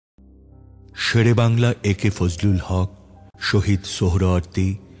শেরে বাংলা একে ফজলুল হক, শহীদ সোহরাওয়ার্দী,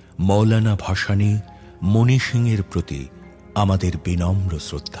 মৌলানা ভাসানী, মণি সিংয়ের প্রতি আমাদের বিনম্র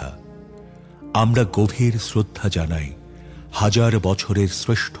শ্রদ্ধা। আমরা গভীর শ্রদ্ধা জানাই হাজার বছরের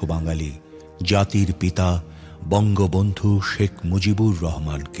শ্রেষ্ঠ বাঙালি জাতির পিতা বঙ্গবন্ধু শেখ মুজিবুর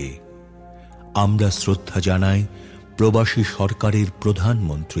রহমানকে। আমরা শ্রদ্ধা জানাই প্রবাসী সরকারের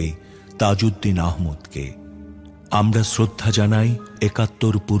প্রধানমন্ত্রী তাজউদ্দিন আহমদকে। আমরা শ্রদ্ধা জানাই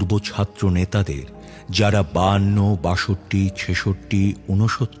 ৭১ পূর্ব ছাত্র নেতাদের, যারা ৫২, ৬২, ৬৬,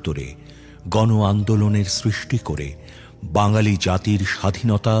 ৬৯-এ গণ আন্দোলনের সৃষ্টি করে বাঙালি জাতির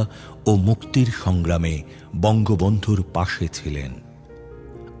স্বাধীনতা ও মুক্তির সংগ্রামে বঙ্গবন্ধুর পাশে ছিলেন।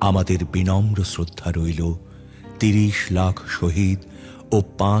 আমাদের বিনম্র শ্রদ্ধা রইল ৩০ লাখ শহীদ ও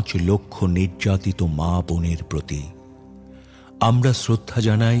 ৫ লক্ষ নির্যাতিত মা বোনের প্রতি। আমরা শ্রদ্ধা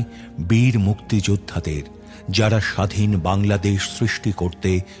জানাই বীর মুক্তিযোদ্ধাদের, যারা স্বাধীন বাংলাদেশ সৃষ্টি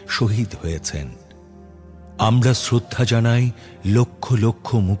করতে শহীদ হয়েছেন। আমরা শ্রদ্ধা জানাই লক্ষ লক্ষ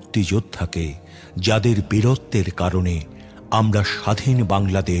মুক্তিযোদ্ধাকে, যাদের বীরত্বের কারণে আমরা স্বাধীন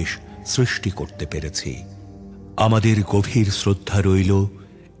বাংলাদেশ সৃষ্টি করতে পেরেছি। আমাদের গভীর শ্রদ্ধা রইল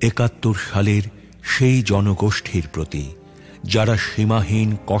 ৭১ সালের সেই জনগোষ্ঠীর প্রতি, যারা সীমাহীন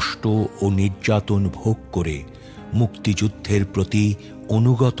কষ্ট ও নির্যাতন ভোগ করে মুক্তিযুদ্ধের প্রতি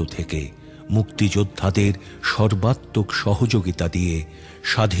অনুগত থেকে মুক্তিযোদ্ধাদের সর্বাত্মক সহযোগিতা দিয়ে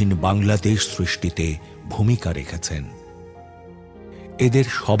স্বাধীন বাংলাদেশ সৃষ্টিতে ভূমিকা রেখেছেন। এদের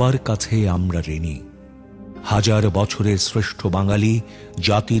সবার কাছে আমরা ঋণী। হাজার বছরের শ্রেষ্ঠ বাঙালি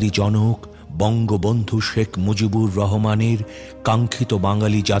জাতির জনক বঙ্গবন্ধু শেখ মুজিবুর রহমানের কাঙ্ক্ষিত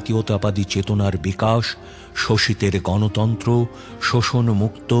বাঙালি জাতীয়তাবাদী চেতনার বিকাশ, শোষিতের গণতন্ত্র,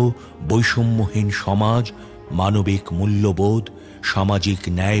 শোষণমুক্ত বৈষম্যহীন সমাজ, মানবিক মূল্যবোধ, সামাজিক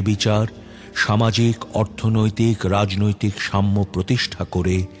ন্যায় বিচার, সামাজিক অর্থনৈতিক রাজনৈতিক সাম্য প্রতিষ্ঠা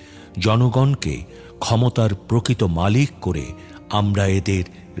করে জনগণকে ক্ষমতার প্রকৃত মালিক করে আমরা এদের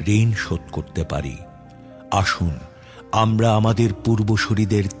ঋণ শোধ করতে পারি। আসুন আমরা আমাদের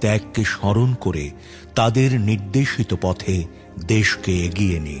পূর্বসূরীদের ত্যাগকে স্মরণ করে তাদের নির্দেশিত পথে দেশকে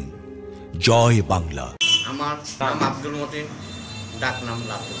এগিয়ে নিই। জয় বাংলা। আমার নাম আব্দুল মতিন, ডাক নাম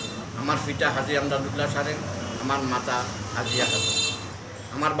লাতু। আমার পিতা হাজী আমদাদুল্লাহ সারেন, আমার মাতা হাজিয়া খাতুন।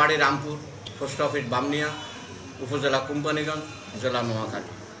 আমার বাড়ি রামপুর, পোস্ট অফিস বামনিয়া, উপজেলা কোম্পানিগঞ্জ, জেলা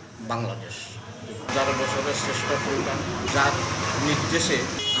নোয়াখালী, বাংলাদেশ। ১১ বছরের শ্রেষ্ঠ সন্তান, যার নির্দেশে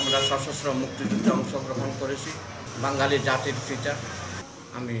আমরা সশস্ত্র মুক্তিযুদ্ধে অংশগ্রহণ করেছি। বাঙালি জাতির পিতা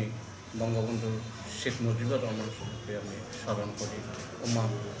আমি বঙ্গবন্ধু শেখ মুজিবুর রহমানকে আমি স্মরণ করি।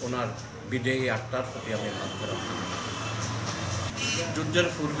 ওনার বিদেয়ী আত্মার প্রতি আমি মাত্রা। যুদ্ধের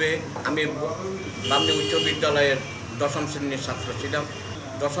পূর্বে আমি বামনি উচ্চ বিদ্যালয়ের ১০ম শ্রেণীর ছাত্র ছিলাম।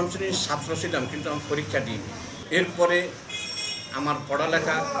 ১০ম শ্রেণীর ছাত্র ছিলাম, কিন্তু আমি পরীক্ষা দিইনি। এরপরে আমার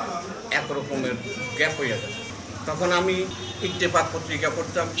পড়ালেখা একরকমের গ্যাপ হয়ে গেছে। তখন আমি ইত্তেফাক পত্রিকা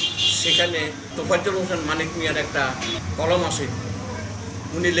পড়তাম। সেখানে তোফাজ্জল হোসেন মানিক মিয়ার একটা কলম আছে,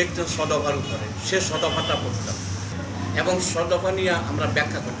 উনি লিখতেন সদফার উপরে। সে সদফাটা পড়তাম এবং সদফা নিয়ে আমরা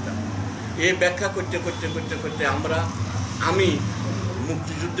ব্যাখ্যা করতাম। এই ব্যাখ্যা করতে করতে করতে করতে আমি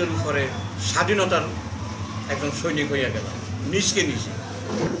মুক্তিযুদ্ধের উপরে স্বাধীনতার একজন সৈনিক হইয়া গেলাম নিজকে নিজে।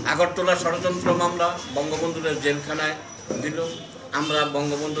 আগরতলা ষড়যন্ত্র মামলা বঙ্গবন্ধুর জেলখানায় দিল। আমরা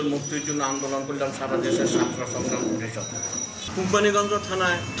বঙ্গবন্ধুর মুক্তির জন্য আন্দোলন করলাম সারা দেশের ছাত্র সংগ্রাম পরিষদ। কোম্পানিগঞ্জ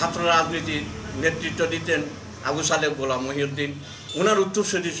থানায় ছাত্র রাজনীতির নেতৃত্ব দিতেন আবু সালেহ গোলাম মহিউদ্দিন। ওনার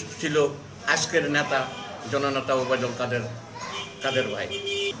উত্তরসূরি ছিল আজকের নেতা জননেতা ওবায়দুল কাদের ভাই।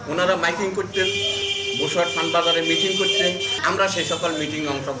 ওনারা মাইকিং করতেন, বসুয়ার ফানবাজারে মিটিং করতেন। আমরা সেই সকল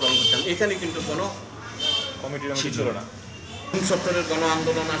মিটিংয়ে অংশগ্রহণ করতাম। এখানে কিন্তু কোনো কমিটি ছিল না। ৬৯-এর গণ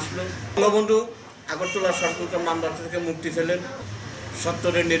আন্দোলন আসলো। বঙ্গবন্ধু আগরতলা ষড়যন্ত্র মামলা থেকে মুক্তি পেলেন।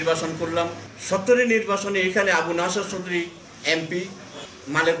 ৭০-এর নির্বাচন করলাম। ৭০-এর নির্বাচনে এখানে আবু নাসের চৌধুরী এমপি,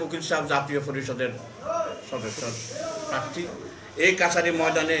 মালেক উকিল সাহেব জাতীয় পরিষদের সদস্য প্রার্থী। এই কাছারি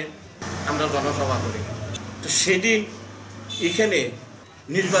ময়দানে আমরা জনসভা করি। তো সেদিন এখানে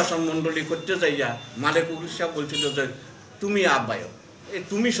নির্বাচন মণ্ডলী করতে যাইয়া মালেক উকিল সাহেব বলছিল যে তুমি আহ্বায়ক। এই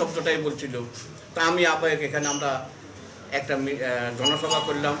তুমি শব্দটাই বলছিল। তা আমি আহ্বায়ক। এখানে আমরা একটা জনসভা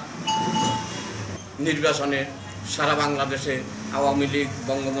করলাম। নির্বাচনে সারা বাংলাদেশে আওয়ামী লীগ,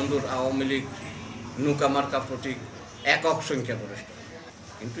 বঙ্গবন্ধুর আওয়ামী লীগ নৌকা মার্কা প্রতীক একক সংখ্যাগরিষ্ঠ।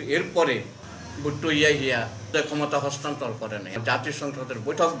 কিন্তু এরপরে ভুট্টো হিয়া ক্ষমতা হস্তান্তর করে নেয়, জাতীয় সংসদের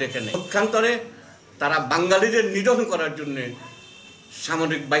বৈঠক ডেকে নেয়। পক্ষান্তরে তারা বাঙালিদের নিধন করার জন্য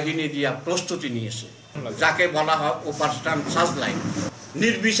সামরিক বাহিনী দিয়া প্রস্তুতি নিয়েছে, যাকে বলা হয় অপারেশন সার্চলাইট।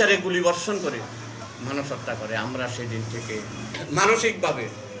 নির্বিচারে গুলিবর্ষণ করে মানুষ হত্যা করে। আমরা সেদিন থেকে মানসিকভাবে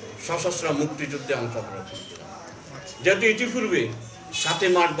সশস্ত্র মুক্তিযুদ্ধে অংশগ্রহণ করছিলাম। যেহেতু ইতিপূর্বে 7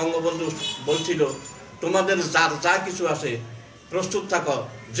 মার্চ বঙ্গবন্ধু বলছিল তোমাদের যার যা কিছু আছে প্রস্তুত থাকো,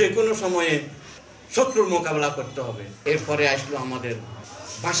 যে কোনো সময়ে শত্রুর মোকাবেলা করতে হবে। এরপরে আসলো আমাদের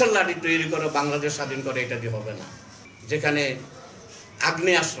বাঁশের লাঠি তৈরি করে বাংলাদেশ স্বাধীন করে, এটা দিয়ে হবে না। যেখানে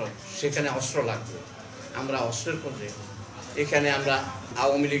আগ্নেয়াস্ত্র সেখানে অস্ত্র লাগবে, আমরা অস্ত্রের পথে। এখানে আমরা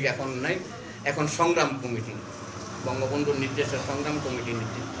আওয়ামী লীগ এখন নাই, এখন সংগ্রাম কমিটি, বঙ্গবন্ধুর নির্দেশে সংগ্রাম কমিটি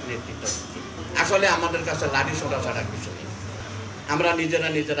নেতৃত্ব। আসলে আমাদের কাছে লাঠি সোটা ছাড়া কিছু নেই। আমরা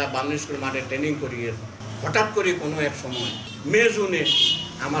নিজেরা বামনি স্কুল মাঠে ট্রেনিং করিয়ে হঠাৎ করে কোনো এক সময় মে জুনে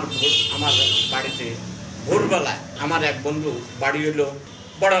আমার বাড়িতে ভোরবেলায় আমার এক বন্ধু বাড়ি হলো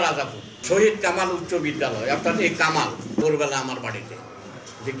বড় রাজাপুর শহীদ কামাল উচ্চ বিদ্যালয়, অর্থাৎ এই কামাল ভোরবেলা আমার বাড়িতে।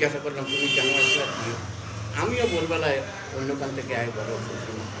 জিজ্ঞাসা করলাম তুমি কেন আসলে? আমিও ভোরবেলায় অন্যখান থেকে আয় বড়।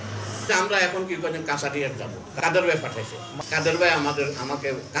 আমরা এখন কি করছেন, কাঁসারিয়ার যাবো, কাদের ভাই পাঠাইছে, কাদের ভাই আমাকে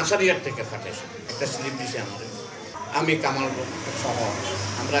কাঁসারিয়ার থেকে পাঠাইছে, একটা স্লিপ দিছে আমাদের। আমি কামাল সহ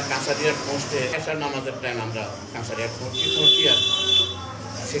আমরা কাঁসারিয়ার পৌঁছতে এসার নামাজের টাইম আমরা কাঁসারিয়ার পৌঁছি আর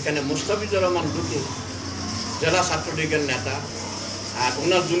সেখানে মুস্তাফিজুর রহমান দুটো জেলা ছাত্রলীগের নেতা আর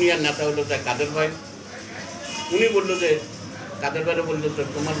ওনার জুনিয়র নেতা হলো যে কাদের ভাই। উনি বললো যে কাদের ভাইরা বললো যে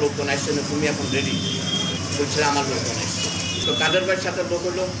তোমার লোকজন আসছে না, তুমি এখন রেডি। বলছে আমার লোকজন আসছে। তো কাদের ভাইয়ের সাথে লোক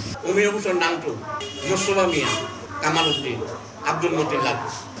হলো উমি অবসর নামটু, মোস্তফা মিয়া, কামাল উদ্দিন, আব্দুল মতিন লাল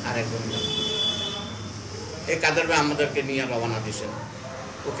আর একজন। এই কাদের ভাই আমাদেরকে নিয়ে রওনা দিয়েছেন।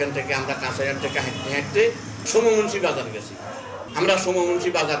 ওখান থেকে আমরা কাঁসারিয়ার থেকে হাঁটতে সোমমুন্সি বাজার গেছি। আমরা সোমমুন্সি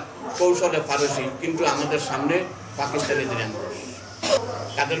বাজার কৌশলে পারছি, কিন্তু আমাদের সামনে পাকিস্তানিদের অ্যাম্বুশ।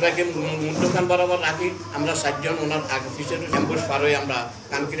 কাদের ভাইকে মধ্যখান বরাবর রাখি আমরা 7 জন, ওনার আগে পিছের অ্যাম্বুশ পার হয়ে আমরা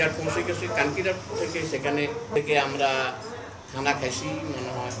কানকিরাট পৌঁছে গেছি। কানকিরাট থেকে সেখানে থেকে আমরা খানা খাইছি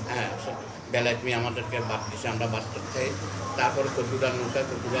মনে হয়, হ্যাঁ বেলায় তুমি আমাদেরকে বাদ দিছে, আমরা বাদ খাই। তারপর কতুরা নৌকা,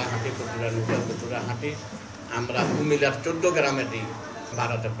 কতুরা হাঁটি আমরা কুমিল্লার 14 গ্রামে দিই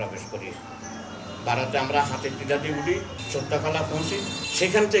ভারতে প্রবেশ করি। ভারতে আমরা হাতের টিলা দিয়ে উঠি, সত্যখালা পৌঁছি।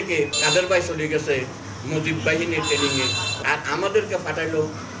 সেখান থেকে কাদের ভাই চলে গেছে মুজিব বাহিনীর ট্রেনিংয়ে, আর আমাদেরকে পাঠাইলো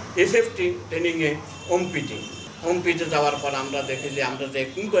FFT ট্রেনিংয়ে ওমপিতে যাওয়ার পর আমরা দেখি যে আমরা যে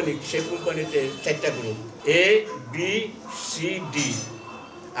কোম্পানি, সেই কোম্পানিতে 4টা group, ABCD,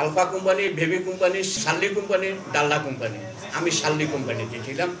 alpha company, baby company, Shirley company, ডাল্লা company. আমি শার্লি কোম্পানিতে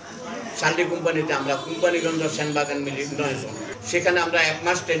ছিলাম। শার্লি কোম্পানিতে আমরা কোম্পানিগঞ্জ সেনবাগান মিলি 9 জন। সেখানে আমরা 1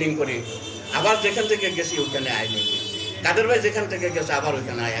 মাস ট্রেনিং করি। আবার যেখান থেকে গেছি ওখানে আইনি। কাদের ভাই যেখান থেকে গেছে আবার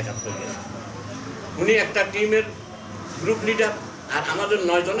ওইখানে আঘাত হয়ে গেছে। উনি একটা টিমের গ্রুপ লিডার, আর আমাদের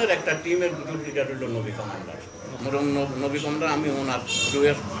 9 জনের একটা টিমের গ্রুপ লিডার হলো নবী কমান্ডার। নবী কমান্ডার, আমি ওনার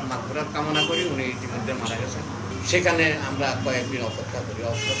রুয়ের মাগফিরাত কামনা করি, উনি ইতিমধ্যে মারা গেছেন। সেখানে আমরা কয়েকদিন অপেক্ষা করি।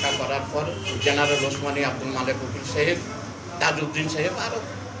 অপেক্ষা করার পর জেনারেল ওসমানী, আব্দুল মালেক উকিল সাহেব, তাজউদ্দিন সাহেব আরও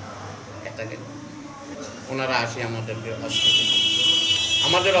এটাকে ওনারা আসে আমাদেরকে অস্ত্র।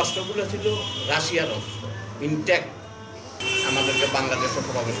 আমাদের অস্ত্রগুলো ছিল রাশিয়ার অস্ত্র, ইনট্যাক্ট। আমাদেরকে বাংলাদেশে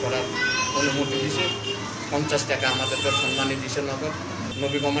প্রবেশ করার অনুমতি দিছে। 50 টাকা আমাদেরকে সম্মানী দিছে নগদ।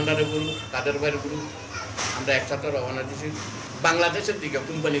 নবী কমান্ডারের গুরু, কাদের ভাইয়ের গুরু, আমরা একসাথে রওনা দিছি বাংলাদেশের দিকে,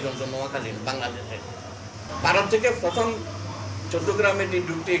 কোম্পানিগঞ্জ, নোয়াখালী, বাংলাদেশে। ভারত থেকে প্রথম চট্টগ্রামে দিয়ে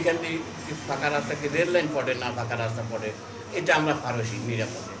ঢুকতে এখান দিয়ে ফাঁকা রাস্তা, কি রেল লাইন পড়ে না ফাঁকা রাস্তা পড়ে, এটা আমরা পারছি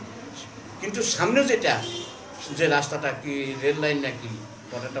নিরাপদে। কিন্তু সামনে যেটা যে রাস্তাটা কি রেল লাইন নাকি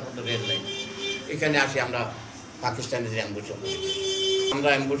পরেরটা মতো রেল লাইন, এখানে আসি আমরা পাকিস্তানের অ্যাম্বুশে পড়ি। আমরা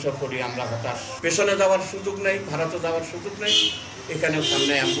অ্যাম্বুশে পড়ি, আমরা হতাশ। পেছনে যাওয়ার সুযোগ নেই, ভারতে যাওয়ার সুযোগ নেই, এখানেও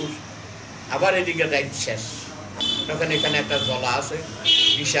সামনে অ্যাম্বুশ। আবার এদিকে রাইট শেষ। তখন এখানে একটা জলা আছে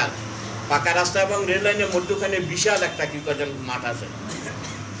বিশাল, পাকা রাস্তা এবং রেল লাইনের মধ্যখানে বিশাল একটা কি কাজের মাঠ আছে,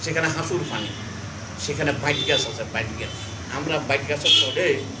 সেখানে হাঁসুর পানি, সেখানে বাইট গাছ আছে, বাইট গাছ। আমরা বাইট গাছের পরে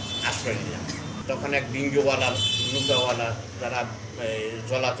আশ্রয় নিলাম। তখন এক ডিঙ্গিওয়ালা, নৌকাওয়ালা যারা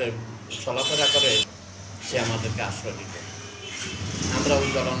জলাতে চলাফেরা করে, সে আমাদেরকে আশ্রয় দিত। আমরা ওই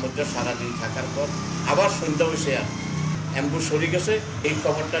জলার মধ্যে সারাদিন থাকার পর আবার সন্ধ্যা হয়েছে, আর অ্যাম্বুশ সরে গেছে। এই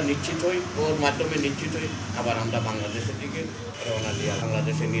খবরটা নিশ্চিত হই, ওর মাধ্যমে নিশ্চিত হই, আবার আমরা বাংলাদেশের দিকে রওনা দিয়ে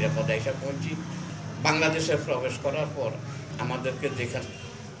বাংলাদেশে নিরাপদে এসে পৌঁছি। বাংলাদেশে প্রবেশ করার পর আমাদেরকে যেখানে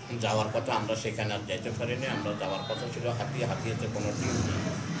যাওয়ার কথা, আমরা সেখানে আর যাইতে পারিনি। আমরা যাওয়ার কথা ছিল হাতিয়াতে কোনো টিম নেই।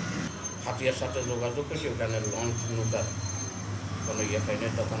 হাতিয়ার সাথে যোগাযোগ করছি, ওখানে লঞ্চ নৌকার কোনো ইয়ে পাইনি।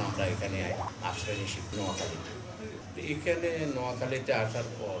 তখন আমরা এখানে আশ্রয় নিয়েছি নোয়াখালীতে। এখানে নোয়াখালীতে আসার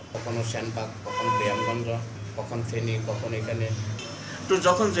পর কখনো সেনবাগ, কখনো ব্যায়ামগঞ্জ, কখন ফেনী, কখন এখানে। তো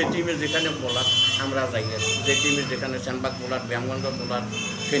যখন যে টিমে যেখানে বোলার আমরা যাইয়ে, যে টিমে যেখানে সেনবাগ বোলার, ব্যায়ামগঞ্জ বোলার,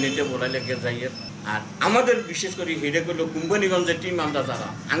 ফেনীতে বোলাইলে গে যাইয়ে। আর আমাদের বিশেষ করে হেডে করলো কোম্পানিগঞ্জের টিম, আমরা যারা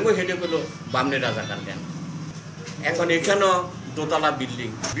আঙ্গ হেডে করলো বামনি রাজাকার ক্যাম্প। এখন এখানেও দোতলা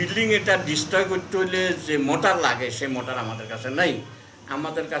বিল্ডিং, এটা ডিস্ট্রয় করতে হলে যে মোটর লাগে, সেই মোটর আমাদের কাছে নাই।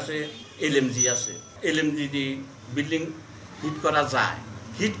 আমাদের কাছে এলএমজি আছে, এলএমজি দিয়ে বিল্ডিং হিট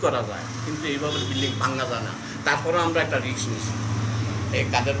করা যায়, কিন্তু এইভাবে বিল্ডিং ভাঙা যায় না। তারপরে আমরা একটা রিস্ক নিচ্ছি। এই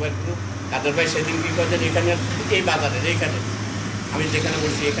কাদের ভাই সেদিন কী করেন, এখানে এই বাজারের এইখানে আমি যেখানে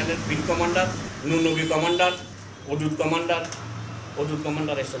বলছি এখানে ফিল্ড কমান্ডার, নবী কমান্ডার, অদূত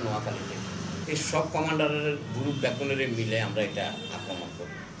কমান্ডার এসে নোয়াখালী থেকে, এই সব কমান্ডারের গ্রুপ ব্যাকনের মিলে আমরা এটা আক্রমণ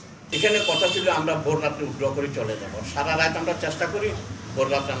করি। এখানে কথা ছিল আমরা ভোর রাত্রে উদ্র করে চলে যাব, সারা রাত আমরা চেষ্টা করি, ভোর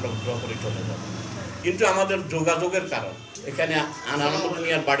রাত্রে আমরা উদ্র করে চলে যাব। কিন্তু আমাদের যোগাযোগের কারণ, এখানে আনারুল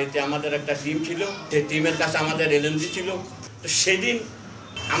মিয়ার বাড়িতে আমাদের একটা টিম ছিল, সেই টিমের কাছে আমাদের এলএমজি ছিল। তো সেদিন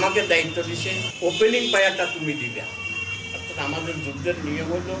আমাকে দায়িত্ব দিছে ওপেনিং ফায়ারটা তুমি দিবে। অর্থাৎ আমাদের যুদ্ধের নিয়ম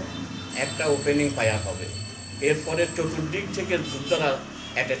হলো একটা ওপেনিং ফায়ার হবে, এরপরে চতুর্দিক থেকে যুদ্ধরা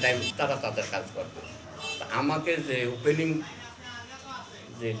অ্যাট এ টাইম তারা তাদের কাজ করবে। আমাকে যে ওপেনিং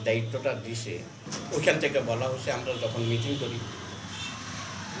যে দায়িত্বটা দিছে, ওইখান থেকে বলা হচ্ছে, আমরা যখন মিটিং করি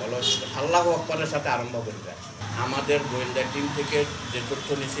বলা হচ্ছে আল্লাহু আকবারের সাথে আরম্ভ করবে। আমাদের গোয়েন্দা টিম থেকে যে তথ্য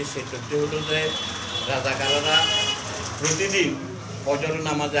নিচ্ছে সেই তথ্য হলো যে রাজাকাররা প্রতিদিন ফজর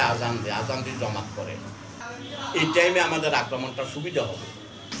নামাজে আজান দিয়ে জমাত করে, এই টাইমে আমাদের আক্রমণটা সুবিধা হবে।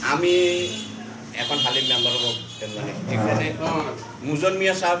 আমি এখন হালিম মেম্বার হব এখানে মুজন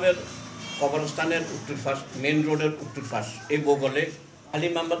মিয়া সাহেবের কবরস্থানের উত্তর পাশ, মেন রোডের উত্তর পাশ, এই বগলে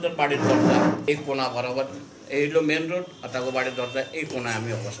হালিম মেম্বারদের বাড়ির দরজা, এই কোনা বরাবর এই হলো মেন রোড, আর তাকে বাড়ির দরজা এই কোনায় আমি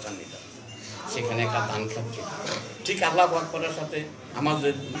অবস্থান নিলাম। সেখানে একটা ধান খাচ্ছি, ঠিক আল্লাহু আকবারের সাথে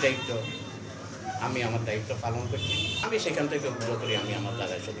আমাদের দায়িত্ব, আমি আমার দায়িত্ব পালন করছি। আমি সেখান থেকে উদ্ধার করি, আমি আমার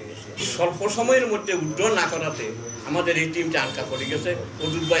জায়গায় চলে গেছি। স্বল্প সময়ের মধ্যে উদ্ধার না করাতে আমাদের এই টিমটা আটকা পড়ে গেছে,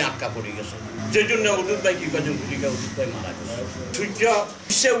 অদূত ভাই আটকা পড়ে গেছে, যে জন্য অদূত ভাই কি কজন ভূমিকা অদূত ভাই মারা গেছে। সূর্য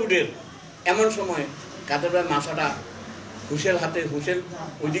সে উঠে এমন সময় কাদের ভাই মাথাটা হুসেল হাতে, হুসেল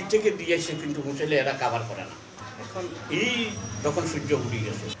ওই দিক থেকে দিয়েছে, কিন্তু হুসেলে এরা কাভার করে না। এখন এই যখন সূর্য উঠে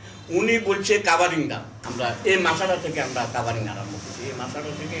গেছে, উনি বলছে কাভারিং দাম, আমরা এই মাথাটা থেকে আমরা কাভারিং আরম্ভ করছি। এই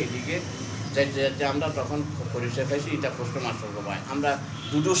মাথাটা থেকে এদিকে যে আমরা তখন পরিচয় পাইছি, এটা পোস্ট মাস্টার গোবাই, আমরা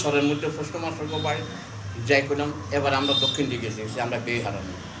দুটো স্বরের মধ্যে পোস্ট মাস্টার গোবাই যাই করলাম। এবার আমরা দক্ষিণ দিকে গেছি, আমরা বেয়ে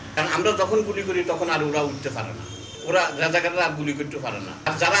হারানো, কারণ আমরা যখন গুলি করি তখন আর ওরা উঠতে পারে না, ওরা রাজাকাররা আর গুলি করতে পারে না।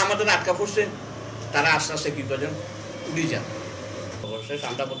 আর যারা আমাদের আটকা পড়ছে তারা আস্তে আস্তে কী করেন উড়ে যান। অবশ্যই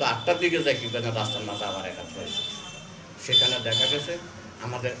আমরা বোধ 8টার দিকে যাই, কী করেন রাস্তার মাথা আবার একাত্র হয়েছে। সেখানে দেখা গেছে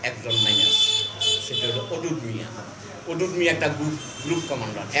আমাদের একজন মাইনাস, সেটা হলো অদূত মিয়া একটা গ্রুপ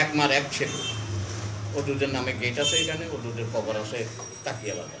কমান্ডার, এক মার এক ছেলে। অদূতের নামে গেট আছে, এখানে অদূতের কবর আছে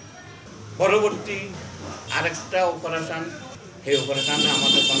তাকিয়া বাজার। পরবর্তী আরেকটা অপারেশান, সেই অপারেশানে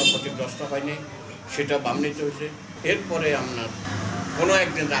আমাদের কোনো ক্ষতিগ্রস্ত হয়নি, সেটা বামনিত হয়েছে। এরপরে আপনার কোনো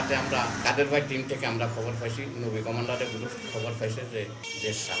একদিন রাতে আমরা কাদের ভাই টিম থেকে আমরা খবর পাইছি, নবী কমান্ডারের গ্রুপ খবর পাইছে যে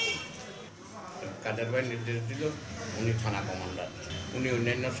দেশ সাথে কাদের ভাই নির্দেশ দিল, উনি থানা কমান্ডার, উনি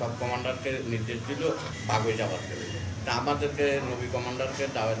অন্যান্য সব কমান্ডারকে নির্দেশ দিল বাগে যাওয়ার জন্য। তা আমাদেরকে নবী কমান্ডারকে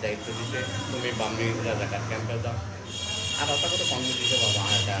দেওয়ার দায়িত্ব দিছে, তুমি বামনি রাজাকার ক্যাম্পে যাও। আর ওটা করে কর্মী দিছে, বাবা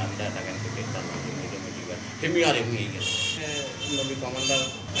এটা ক্যাম্পে দেখতাম হেমি আর এমনি গেছে। নবী কমান্ডার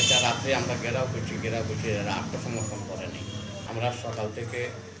একটা রাত্রে আমরা ঘেরাও করছি, এরা আত্মসমর্পণ করে নেই। আমরা সকাল থেকে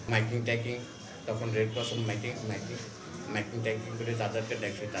মাইকিং ট্যাকিং, তখন রেড ক্রসের মাইকিং ট্যাকিং করে তাদেরকে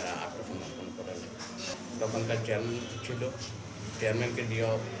দেখছি, তারা আত্মসমর্পণ করে নেই। তখনকার চেয়ারম্যান ছিল, চেয়ারম্যানকে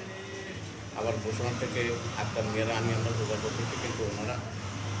দিয়েও আবার ঘোষণা থেকে আপনার মেয়েরা আমরা যোগাযোগ করছি, কিন্তু ওনারা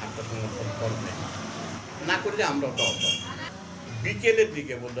আত্মসমর্পণ করবেন না, করলে আমরা তো বিকেলের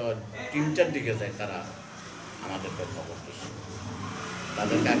দিকে বোধ হয় 3টার দিকে যায়, তারা আমাদেরকে খবর দিচ্ছে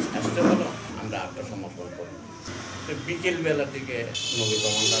তাদেরকে আসতে হলো, আমরা আত্মসমর্পণ করি। তো বিকেলবেলার দিকে নবী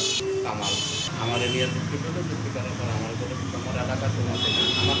কমান্ডার কামাল আমাদের নিয়ে যুক্তি করার পর আমার বলে, তোমার এলাকা তোমার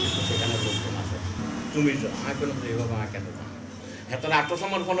সেখানে, আমার কিন্তু সেখানে লোকজন আছে, তুমি যাও। আমি কোনো এইভাবে আমার কেন জানো, হ্যাঁ তাহলে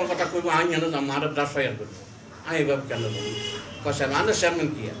আত্মসমর্পণের কথা কইবো, আমি যেন যাবো আমার ট্রান্সফার করবো, আমি এইভাবে কেন বলি কষা মানে সেমন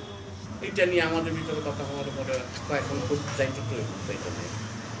কি আর। এইটা নিয়ে আমাদের ভিতরে কথা হওয়ার পরে এখন খুব যাইতে তো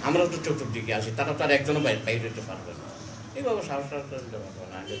আমরা তো চতুর্দিকে আসি, তারা তার একজনও বাইরে যেতে পারবে না। এইভাবে সাহস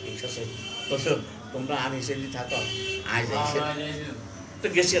না, ঠিক আছে তোমরা আমি সেদিন থাকো আয় তো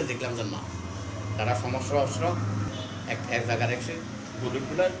গেছি। আর দেখলাম যে না, তারা সমস্যা অস্ত্র এক জায়গায় রাখছে,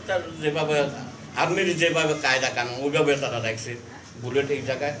 বুলেটগুলো তার যেভাবে আর্মির যেভাবে কায়দা কানুন ওইভাবে তারা রাখছে। বুলেট এই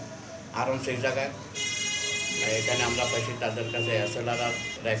জায়গায়, আরন সেই জায়গায়। এখানে আমরা পাইছি তাদের কাছে SLR আর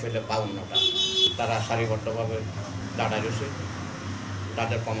রাইফেলে 52টা। তারা সারিবদ্ধভাবে দাঁড়ায় রয়েছে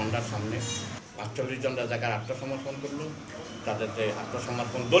তাদের কমান্ডার সামনে। 45 জন রাজাকার আত্মসমর্পণ করলো, তাদের যে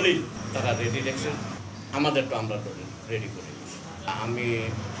আত্মসমর্পণ দলিল তারা রেডি রেখেছে, আমাদেরটা আমরা দলিল রেডি করে দিচ্ছি। আমি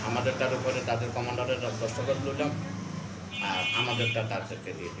আমাদেরটার উপরে তাদের কমান্ডারের দস্তখত দিলাম, আর আমাদেরটা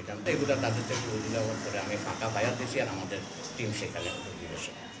তাদেরকে দিয়ে দিতাম। এগুলো তাদের থেকে উদ্যোগ করে আমি ফাঁকা ফায়ার দিয়েছি, আর আমাদের টিম সেখানে ঢুকে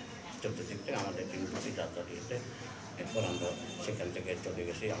গেছে। চতুর্দিক থেকে আমাদের টিম যাত্রা দিয়েছে। এরপর আমরা সেখান থেকে চলে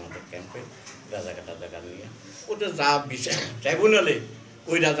গেছি আমাদের ক্যাম্পে রাজাকার নিয়ে। ওদের যা বিচার ট্রাইব্যুনালে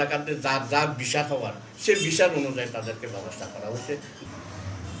ওই রাজাকারদের যা বিচার হওয়ার সে বিচার অনুযায়ী তাদেরকে ব্যবস্থা করা হয়েছে।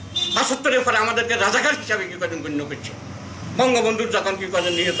 ৭২-এর পরে আমাদেরকে রাজাকার হিসাবে কি কজন গণ্য করছে। বঙ্গবন্ধুর যখন কি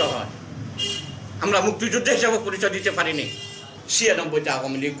কজন নিহত হয় আমরা মুক্তিযুদ্ধ হিসাবে পরিচয় দিতে পারিনি। ৯৬-তে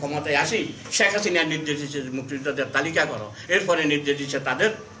আওয়ামী লীগ ক্ষমতায় আসি, শেখ হাসিনার নির্দেশ দিচ্ছে মুক্তিযোদ্ধাদের তালিকা করো, এরপরে নির্দেশ দিচ্ছে তাদের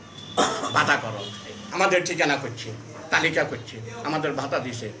ভাতা করো। আমাদের ঠিকানা করছে, তালিকা করছে, আমাদের ভাতা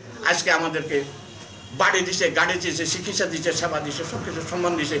দিছে, আজকে আমাদেরকে বাড়ি দিছে, গাড়ি দিয়েছে, চিকিৎসা দিচ্ছে, সেবা দিচ্ছে, সব কিছু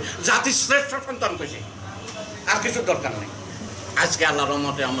সম্মান দিছে, জাতির শ্রেষ্ঠ সন্তান করছে, আর কিছু দরকার নেই। আজকে আল্লাহর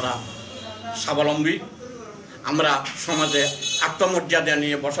রহমতে আমরা স্বাবলম্বী, আমরা সমাজে আত্মমর্যাদা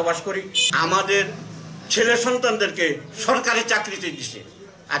নিয়ে বসবাস করি। আমাদের ছেলে সন্তানদেরকে সরকারি চাকরিতে দিছে,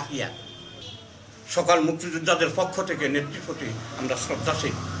 আর কি আর। সকল মুক্তিযোদ্ধাদের পক্ষ থেকে নেত্রীর প্রতি আমরা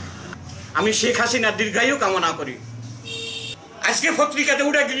শ্রদ্ধাশীল। আমি শেখ হাসিনার দীর্ঘায়ু কামনা করি। আজকে পত্রিকাতে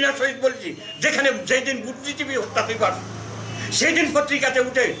উঠে গিরিয়া শহীদ বলছি, যেখানে যেদিন বুদ্ধিজীবী হত্যা দিবস সেই দিন পত্রিকাতে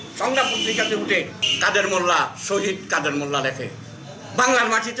উঠে, সংগ্রাম পত্রিকাতে উঠে কাদের মোল্লা শহীদ, কাদের মোল্লা লেখে। বাংলার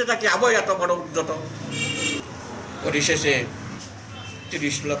মাটিতে তাকে আবহাওয়া এত বড় উদ্যত। পরিশেষে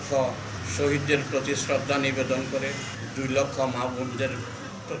 ৩০ লক্ষ শহীদদের প্রতি শ্রদ্ধা নিবেদন করে, ২ লক্ষ মা বোনদের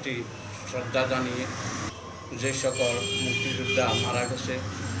প্রতি শ্রদ্ধা জানিয়ে, যে সকল মুক্তিযোদ্ধা মারা গেছে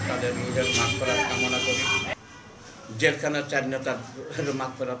তাদের রুহের মাগফিরাত কামনা করি। জেলখানার ৪ নেতার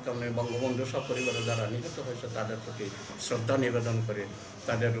মাগফিরাত কামনা, বঙ্গবন্ধু সপরিবারে যারা নিহত হয়েছে তাদের প্রতি শ্রদ্ধা নিবেদন করে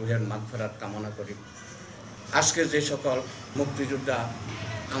তাদের রুহের মাগফিরাত কামনা করি। আজকে যে সকল মুক্তিযোদ্ধা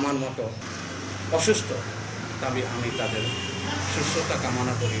আমার মতো অসুস্থ, আমি তাদের সুস্থতা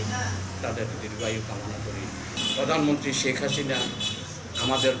কামনা করি, তাদের দীর্ঘায়ু কামনা করি। প্রধানমন্ত্রী শেখ হাসিনা,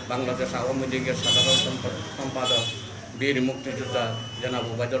 আমাদের বাংলাদেশ আওয়ামী লীগের সাধারণ সম্পাদক বীর মুক্তিযোদ্ধা জনাব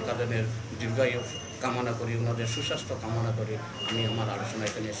ওবায়দুল কাদেরের দীর্ঘায়ু কামনা করি, ওনাদের সুস্বাস্থ্য কামনা করি। আমি আমার আলোচনা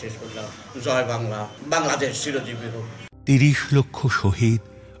এখানে শেষ করলাম। জয় বাংলা, বাংলাদেশ চিরজীবী হোক। ৩০ লক্ষ শহীদ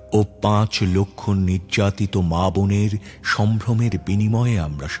ও ৫ লক্ষ নির্যাতিত মা বোনের সম্ভ্রমের বিনিময়ে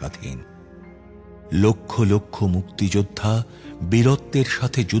আমরা স্বাধীন। লক্ষ লক্ষ মুক্তিযোদ্ধা বীরত্বের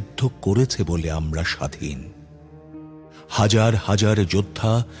সাথে যুদ্ধ করেছে বলে আমরা স্বাধীন। হাজার হাজার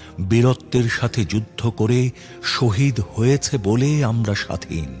যোদ্ধা বীরত্বের সাথে যুদ্ধ করে শহীদ হয়েছে বলে আমরা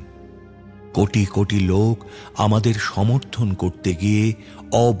স্বাধীন। কোটি কোটি লোক আমাদের সমর্থন করতে গিয়ে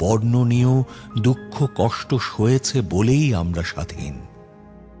অবর্ণনীয় দুঃখ কষ্ট সয়েছে বলেই আমরা স্বাধীন।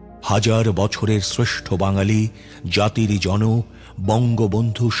 হাজার বছরের শ্রেষ্ঠ বাঙালি জাতির জনক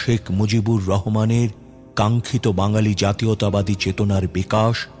বঙ্গবন্ধু শেখ মুজিবুর রহমানের কাঙ্ক্ষিত বাঙালি জাতীয়তাবাদী চেতনার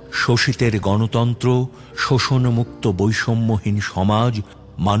বিকাশ, শোষিতের গণতন্ত্র, শোষণমুক্ত বৈষম্যহীন সমাজ,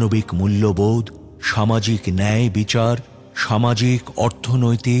 মানবিক মূল্যবোধ, সামাজিক ন্যায় বিচার, সামাজিক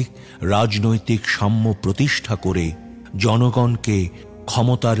অর্থনৈতিক রাজনৈতিক সাম্য প্রতিষ্ঠা করে জনগণকে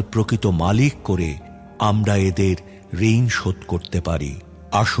ক্ষমতার প্রকৃত মালিক করে আমরা এদের ঋণ শোধ করতে পারি।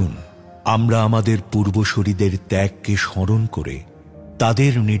 আসুন আমরা আমাদের পূর্বসূরীদের ত্যাগকে স্মরণ করে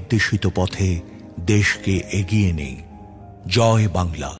তাদের নির্দেশিত পথে দেশকে এগিয়ে নেই। জয় বাংলা।